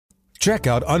Check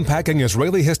out Unpacking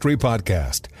Israeli History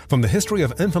podcast. From the history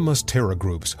of infamous terror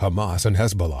groups Hamas and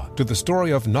Hezbollah to the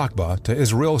story of Nakba to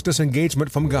Israel's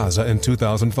disengagement from Gaza in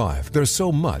 2005, there's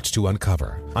so much to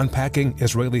uncover. Unpacking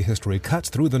Israeli History cuts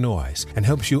through the noise and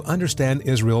helps you understand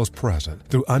Israel's present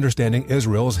through understanding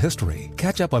Israel's history.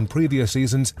 Catch up on previous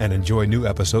seasons and enjoy new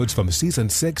episodes from Season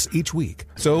 6 each week.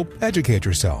 So educate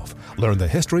yourself. Learn the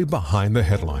history behind the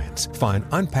headlines. Find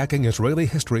Unpacking Israeli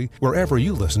History wherever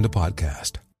you listen to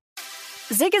podcasts.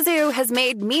 Zigazoo has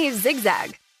made me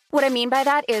zigzag. What I mean by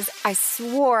that is I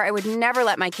swore I would never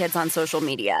let my kids on social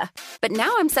media. But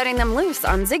now I'm setting them loose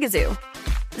on Zigazoo.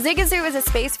 Zigazoo is a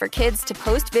space for kids to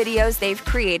post videos they've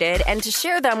created and to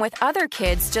share them with other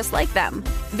kids just like them.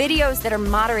 Videos that are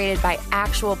moderated by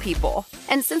actual people.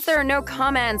 And since there are no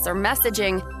comments or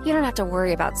messaging, you don't have to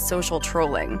worry about social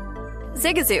trolling.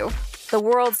 Zigazoo, the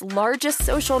world's largest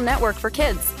social network for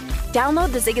kids.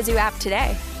 Download the Zigazoo app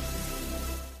today.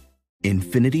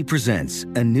 Infiniti presents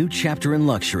a new chapter in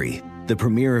luxury, the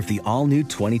premiere of the all-new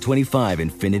 2025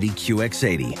 Infiniti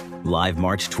QX80, live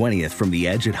March 20th from the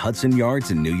Edge at Hudson Yards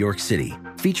in New York City,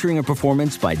 featuring a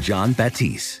performance by Jon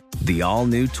Batiste. The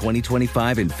all-new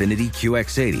 2025 Infiniti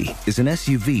QX80 is an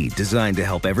SUV designed to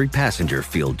help every passenger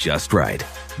feel just right.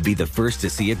 Be the first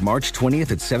to see it March 20th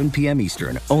at 7 p.m.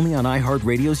 Eastern, only on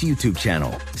iHeartRadio's YouTube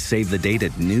channel. Save the date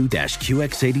at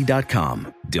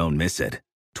new-QX80.com. Don't miss it.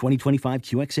 2025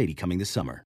 QX80 coming this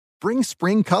summer. Bring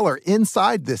spring color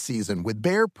inside this season with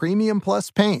Behr Premium Plus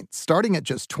paint, starting at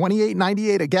just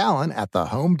 $28.98 a gallon at the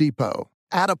Home Depot.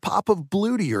 Add a pop of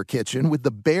blue to your kitchen with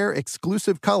the Behr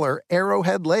exclusive color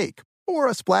Arrowhead Lake, or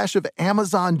a splash of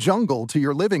Amazon Jungle to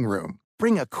your living room.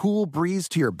 Bring a cool breeze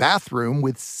to your bathroom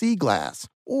with Sea Glass,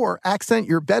 or accent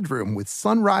your bedroom with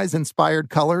sunrise-inspired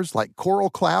colors like Coral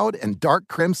Cloud and Dark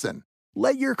Crimson.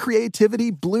 Let your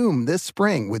creativity bloom this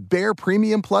spring with Behr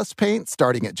Premium Plus paint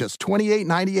starting at just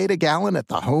 $28.98 a gallon at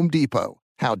the Home Depot.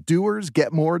 How doers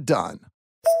get more done.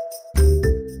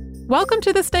 Welcome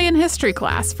to This Day in History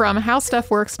class from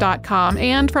HowStuffWorks.com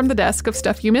and from the desk of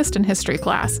Stuff You Missed in History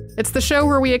class. It's the show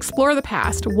where we explore the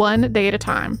past one day at a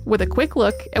time with a quick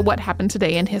look at what happened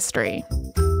today in history.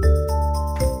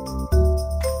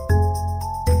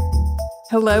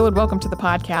 Hello and welcome to the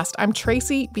podcast. I'm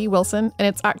Tracy B. Wilson, and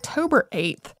it's October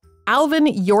 8th. Alvin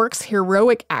York's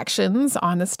heroic actions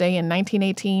on this day in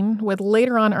 1918 would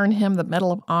later on earn him the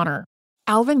Medal of Honor.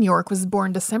 Alvin York was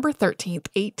born December 13th,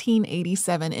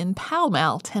 1887 in Pall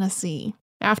Mall, Tennessee.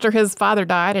 After his father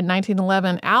died in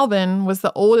 1911, Alvin was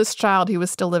the oldest child who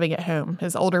was still living at home.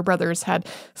 His older brothers had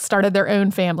started their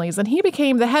own families, and he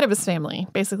became the head of his family,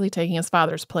 basically taking his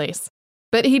father's place.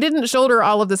 But he didn't shoulder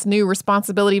all of this new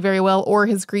responsibility very well or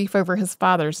his grief over his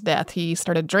father's death. He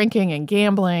started drinking and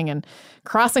gambling and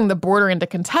crossing the border into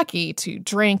Kentucky to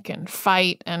drink and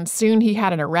fight, and soon he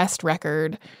had an arrest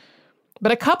record.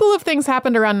 But a couple of things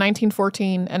happened around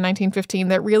 1914 and 1915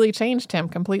 that really changed him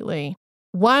completely.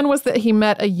 One was that he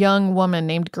met a young woman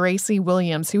named Gracie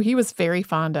Williams, who he was very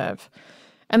fond of.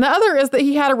 And the other is that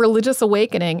he had a religious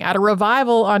awakening at a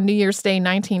revival on New Year's Day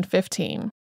 1915.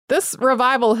 This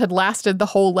revival had lasted the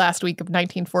whole last week of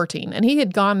 1914, and he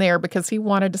had gone there because he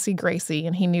wanted to see Gracie,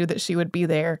 and he knew that she would be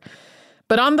there.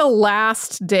 But on the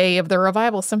last day of the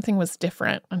revival, something was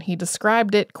different, and he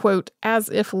described it, quote, as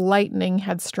if lightning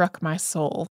had struck my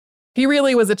soul. He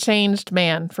really was a changed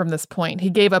man from this point. He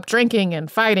gave up drinking and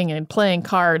fighting and playing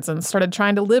cards and started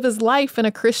trying to live his life in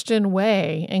a Christian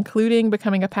way, including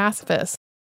becoming a pacifist.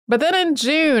 But then in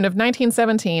June of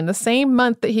 1917, the same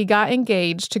month that he got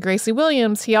engaged to Gracie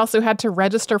Williams, he also had to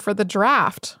register for the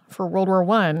draft for World War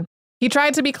I. He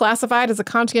tried to be classified as a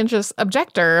conscientious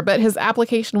objector, but his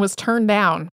application was turned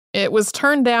down. It was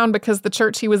turned down because the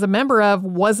church he was a member of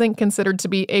wasn't considered to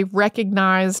be a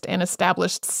recognized and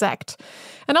established sect,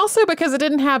 and also because it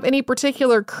didn't have any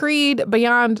particular creed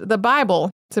beyond the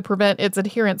Bible to prevent its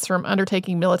adherents from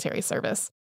undertaking military service.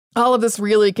 All of this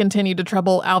really continued to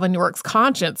trouble Alvin York's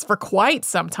conscience for quite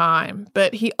some time,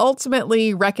 but he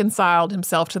ultimately reconciled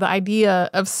himself to the idea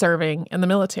of serving in the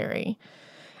military.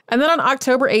 And then on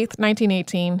October 8th,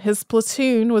 1918, his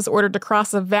platoon was ordered to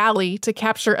cross a valley to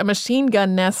capture a machine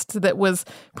gun nest that was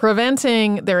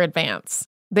preventing their advance.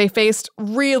 They faced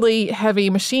really heavy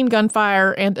machine gun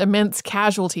fire and immense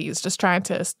casualties just trying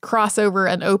to cross over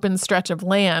an open stretch of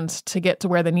land to get to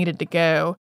where they needed to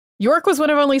go. York was one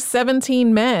of only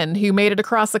 17 men who made it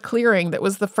across a clearing that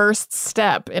was the first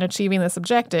step in achieving this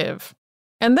objective.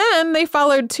 And then they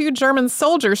followed 2 German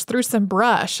soldiers through some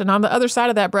brush, and on the other side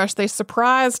of that brush, they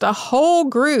surprised a whole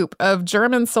group of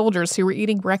German soldiers who were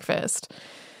eating breakfast.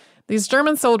 These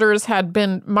German soldiers had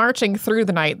been marching through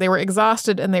the night. They were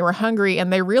exhausted and they were hungry,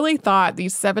 and they really thought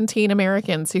these 17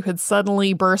 Americans who had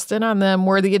suddenly burst in on them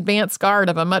were the advance guard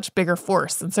of a much bigger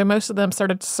force, and so most of them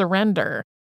started to surrender.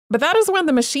 But that is when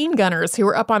the machine gunners who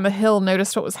were up on the hill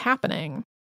noticed what was happening.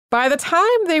 By the time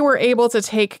they were able to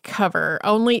take cover,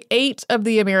 only 8 of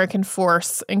the American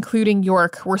force, including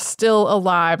York, were still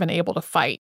alive and able to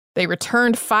fight. They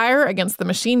returned fire against the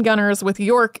machine gunners, with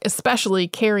York especially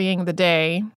carrying the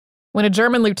day. When a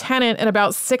German lieutenant and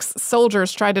about 6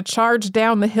 soldiers tried to charge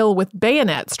down the hill with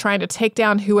bayonets, trying to take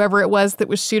down whoever it was that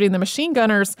was shooting the machine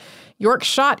gunners, York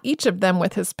shot each of them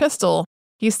with his pistol.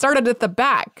 He started at the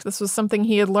back. This was something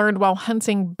he had learned while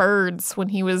hunting birds when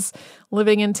he was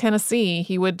living in Tennessee.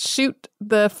 He would shoot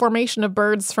the formation of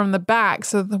birds from the back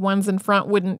so that the ones in front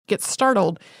wouldn't get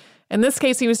startled. In this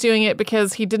case, he was doing it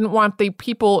because he didn't want the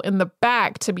people in the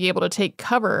back to be able to take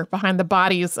cover behind the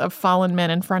bodies of fallen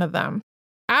men in front of them.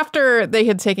 After they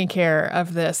had taken care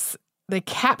of this, they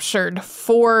captured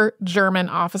 4 German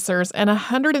officers and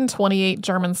 128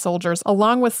 German soldiers,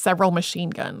 along with several machine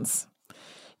guns.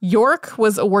 York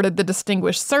was awarded the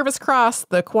Distinguished Service Cross,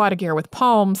 the Croix de Guerre with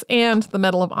Palms, and the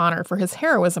Medal of Honor for his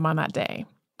heroism on that day.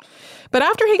 But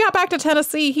after he got back to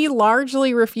Tennessee, he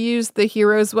largely refused the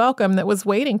hero's welcome that was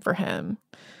waiting for him.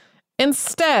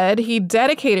 Instead, he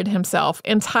dedicated himself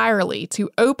entirely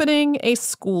to opening a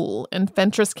school in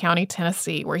Fentress County,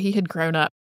 Tennessee, where he had grown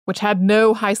up, which had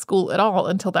no high school at all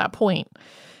until that point.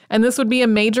 And this would be a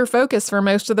major focus for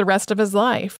most of the rest of his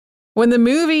life. When the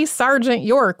movie Sergeant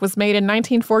York was made in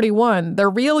 1941, the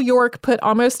real York put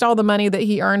almost all the money that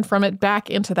he earned from it back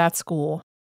into that school.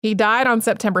 He died on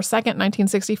September 2nd,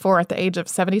 1964, at the age of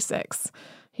 76.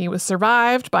 He was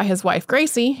survived by his wife,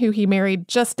 Gracie, who he married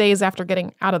just days after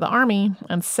getting out of the Army,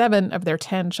 and 7 of their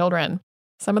 10 children.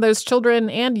 Some of those children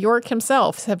and York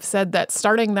himself have said that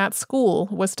starting that school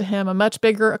was to him a much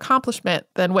bigger accomplishment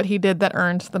than what he did that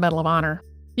earned the Medal of Honor.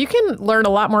 You can learn a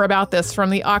lot more about this from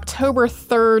the October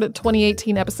 3rd,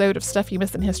 2018 episode of Stuff You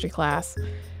Missed in History Class.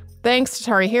 Thanks to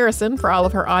Tari Harrison for all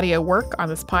of her audio work on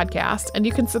this podcast, and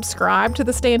you can subscribe to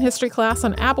This Day in History Class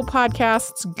on Apple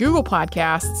Podcasts, Google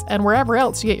Podcasts, and wherever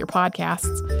else you get your podcasts.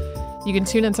 You can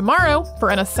tune in tomorrow for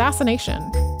an assassination.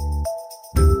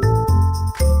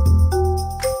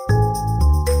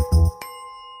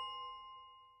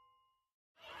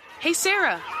 Hey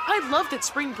Sarah, I love that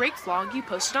spring break vlog you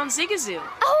posted on Zigazoo.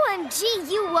 OMG,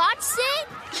 you watched it?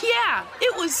 Yeah,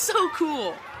 it was so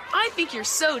cool. I think you're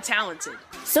so talented.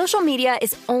 Social media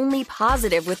is only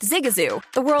positive with Zigazoo,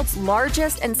 the world's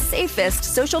largest and safest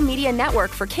social media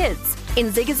network for kids. In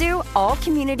Zigazoo, all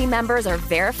community members are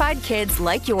verified kids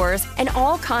like yours, and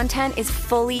all content is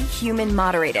fully human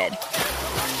moderated.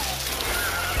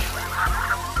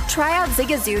 Try out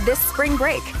Zigazoo this spring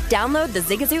break. Download the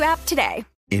Zigazoo app today.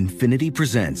 Infiniti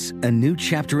presents a new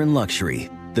chapter in luxury,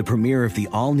 the premiere of the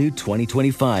all-new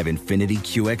 2025 Infiniti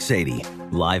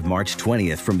QX80, live March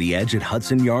 20th from the Edge at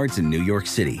Hudson Yards in New York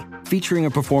City, featuring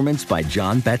a performance by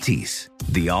John Batiste.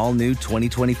 The all-new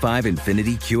 2025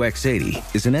 Infiniti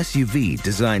QX80 is an SUV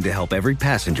designed to help every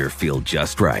passenger feel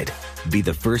just right. Be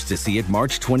the first to see it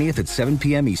March 20th at 7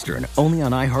 p.m. Eastern, only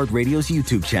on iHeartRadio's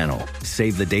YouTube channel.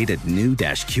 Save the date at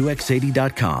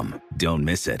new-QX80.com. Don't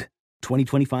miss it.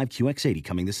 2025 QX80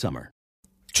 coming this summer.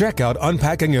 Check out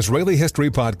Unpacking Israeli History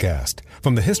podcast.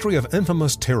 From the history of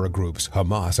infamous terror groups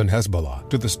Hamas and Hezbollah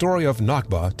to the story of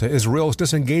Nakba to Israel's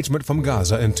disengagement from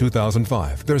Gaza in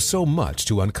 2005, there's so much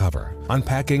to uncover.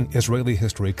 Unpacking Israeli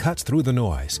History cuts through the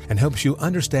noise and helps you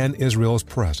understand Israel's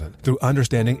present through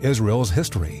understanding Israel's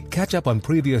history. Catch up on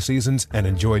previous seasons and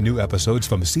enjoy new episodes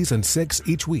from Season 6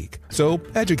 each week. So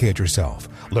educate yourself.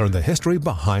 Learn the history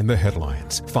behind the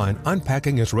headlines. Find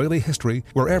Unpacking Israeli History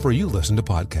wherever you listen to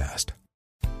podcasts.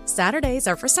 Saturdays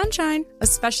are for sunshine,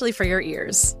 especially for your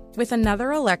ears. With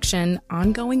another election,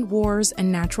 ongoing wars,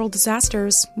 and natural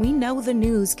disasters, we know the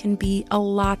news can be a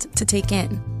lot to take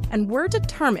in. And we're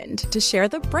determined to share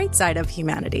the bright side of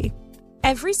humanity.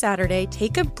 Every Saturday,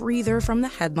 take a breather from the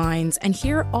headlines and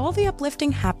hear all the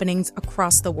uplifting happenings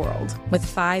across the world with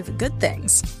 5 Good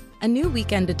Things, a new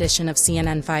weekend edition of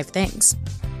CNN 5 Things.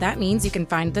 That means you can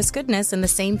find this goodness in the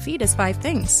same feed as 5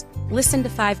 Things. Listen to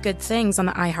 5 Good Things on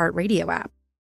the iHeartRadio app.